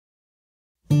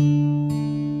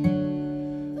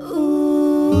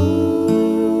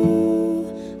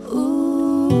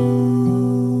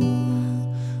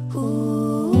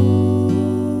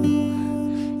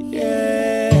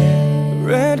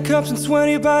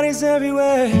Party bodies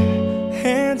everywhere,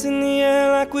 hands in the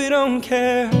air like we don't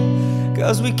care.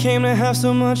 Cause we came to have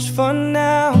so much fun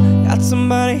now. Got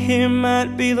somebody here,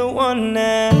 might be the one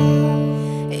now.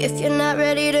 If you're not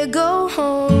ready to go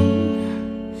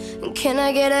home, can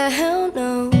I get a hell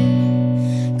no?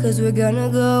 Cause we're gonna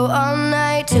go all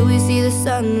night till we see the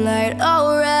sunlight,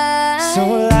 alright. So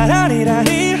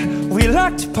la-da-dee-da-dee, we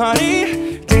like to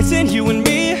party, dancing you and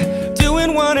me,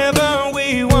 doing whatever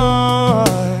we want.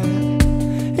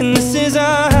 And this is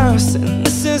our house, and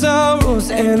this is our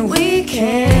rules, and we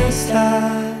can't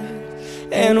stop,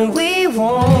 and we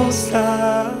won't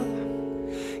stop.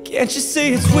 Can't you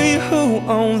see it's we who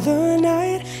own the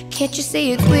night? Can't you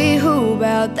see it's we who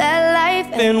about that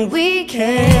life? And we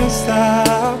can't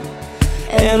stop,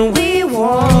 and we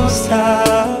won't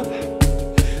stop.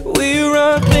 We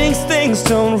run things, things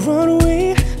don't run.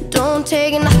 We don't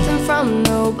take nothing from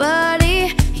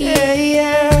nobody. Yeah,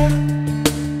 yeah.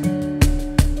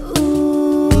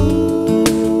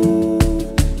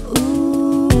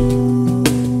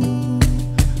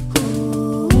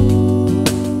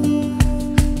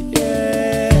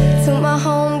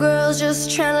 Just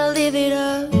tryna live it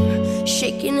up,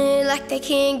 shaking it like they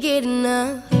can't get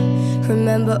enough.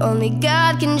 Remember, only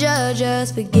God can judge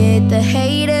us. Forget the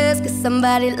haters, cause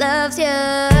somebody loves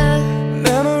ya.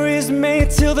 Memories made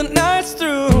till the night's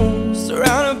through,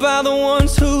 surrounded by the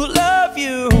ones who love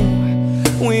you.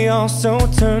 We all so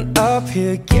turned up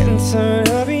here, getting turned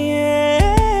up,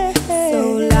 yeah.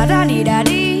 So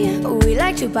la-da-dee-da-dee, we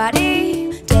like to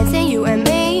party, dancing you and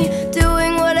me,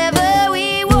 doing whatever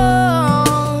we want.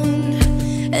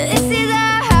 This is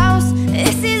our house,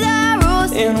 this is our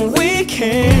rules, and we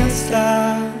can't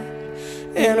stop,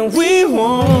 and we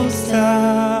won't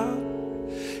stop.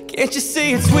 Can't you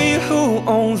see it's we who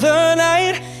own the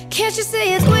night? Can't you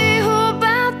see it's we who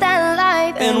about that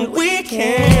life? And we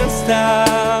can't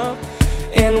stop,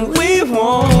 and we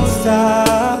won't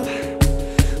stop.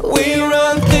 We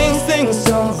run things, things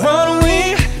don't run.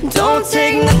 We don't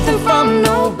take nothing from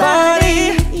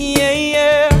nobody. Yeah,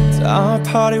 yeah. It's our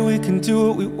party, we can do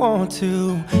what we want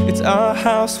to. It's our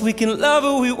house, we can love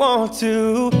who we want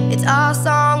to. It's our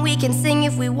song, we can sing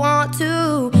if we want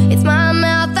to. It's my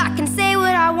mouth, I can say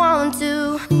what I want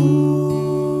to.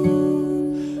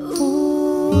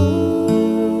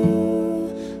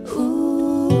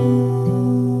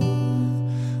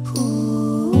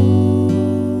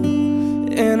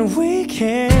 And we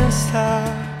can't stop,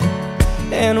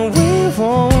 and we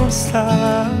won't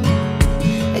stop.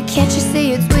 Can't you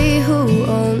see it's we who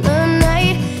own the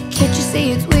night? Can't you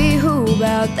see it's we who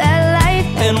about that life?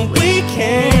 And we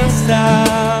can't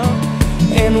stop,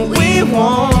 and we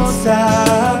won't stop.